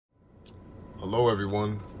Hello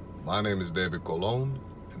everyone, my name is David Colon,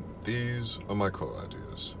 and these are my car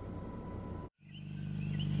ideas.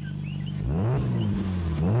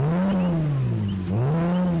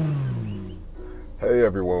 Hey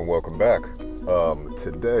everyone, welcome back.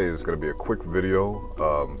 Today is going to be a quick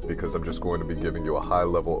video because I'm just going to be giving you a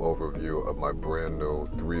high-level overview of my brand new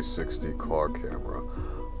 360 car camera.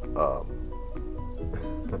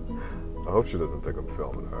 I hope she doesn't think I'm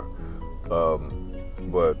filming her.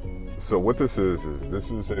 So what this is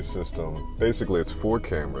a system, basically it's 4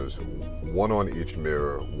 cameras, one on each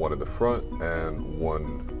mirror, one in the front and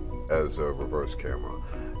one as a reverse camera.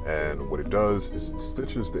 And what it does is it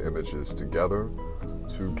stitches the images together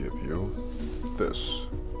to give you this.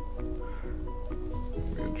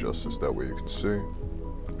 Let me adjust this that way you can see.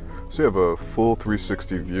 So you have a full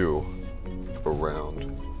 360 view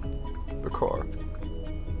around the car.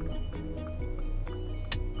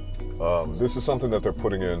 This is something that they're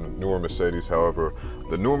putting in newer Mercedes. However,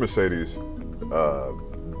 the newer Mercedes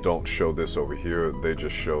don't show this over here. They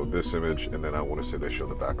just show this image, and then I want to say they show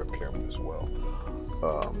the backup camera as well.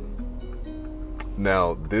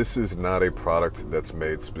 Now, this is not a product that's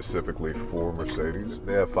made specifically for Mercedes.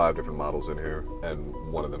 They have 5 different models in here, and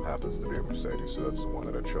one of them happens to be a Mercedes, so that's the one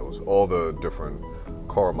that I chose. All the different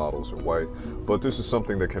car models are white, but this is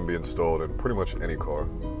something that can be installed in pretty much any car.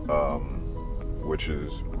 Which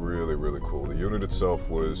is really, really cool. The unit itself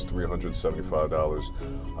was $375.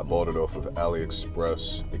 I bought it off of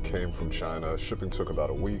AliExpress. It came from China. Shipping took about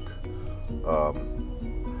a week.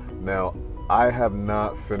 Now, I have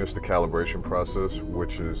not finished the calibration process,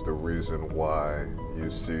 which is the reason why you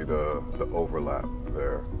see the overlap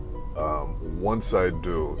there. Once I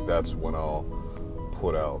do, that's when I'll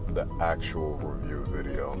put out the actual review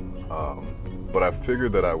video. But I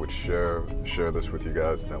figured that I would share this with you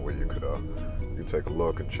guys, and that way you could take a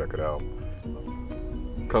look and check it out.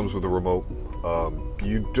 Comes with a remote.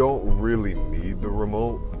 You don't really need the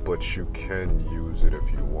remote, but you can use it if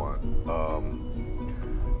you want.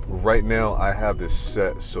 Right now I have this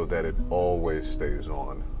set so that it always stays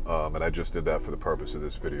on, and I just did that for the purpose of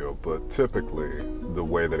this video, but typically the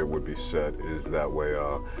way that it would be set is that way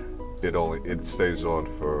it stays on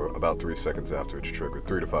for about 3 seconds after it's triggered,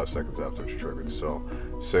 3 to 5 seconds after it's triggered. So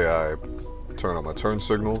say I turn on my turn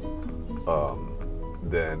signal,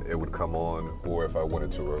 then it would come on, or if I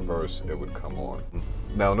wanted to reverse, it would come on.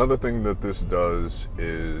 Now, another thing that this does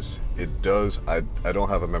is I don't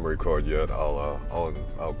have a memory card yet. I'll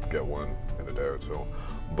get one in a day or two.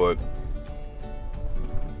 But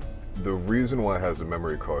the reason why it has a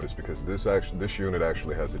memory card is because this unit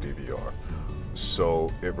actually has a DVR.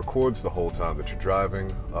 So it records the whole time that you're driving,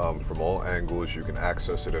 from all angles. You can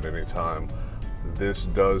access it at any time. This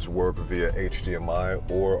does work via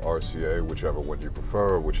HDMI or RCA, whichever one you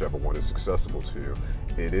prefer, whichever one is accessible to you.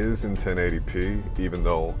 It is in 1080p, even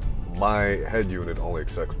though my head unit only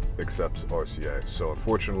accepts RCA. So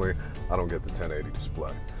unfortunately, I don't get the 1080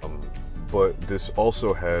 display. But this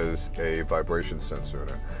also has a vibration sensor in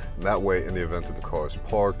it. And that way, in the event that the car is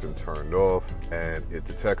parked and turned off and it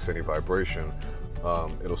detects any vibration,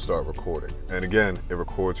 it'll start recording. And again, it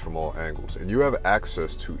records from all angles. And you have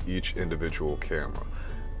access to each individual camera.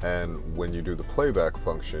 And when you do the playback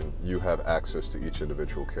function, you have access to each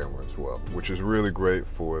individual camera as well, which is really great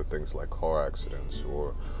for things like car accidents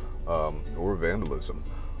or vandalism.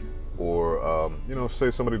 Or,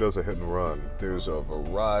 say somebody does a hit and run. There's a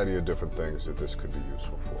variety of different things that this could be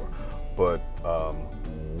useful for. But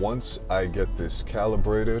once I get this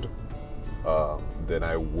calibrated, then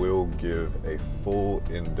I will give a full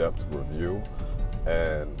in-depth review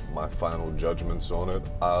and my final judgments on it.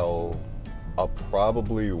 I'll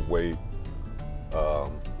probably wait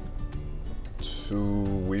 2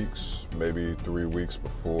 weeks, maybe 3 weeks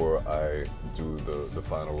before I do the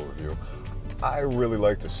final review. I really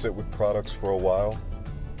like to sit with products for a while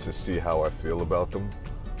to see how I feel about them.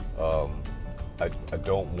 I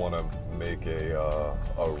don't want to make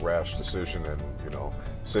a rash decision and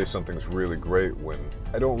say something's really great when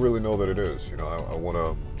I don't really know that it is. I want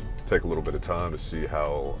to take a little bit of time to see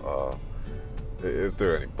how if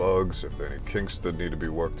there are any bugs, if there are any kinks that need to be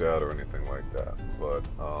worked out or anything like that. But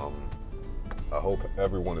I hope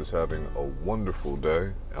everyone is having a wonderful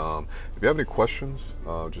day. If you have any questions,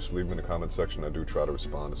 just leave them in the comment section. I do try to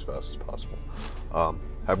respond as fast as possible.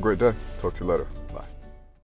 Have a great day. Talk to you later. Bye.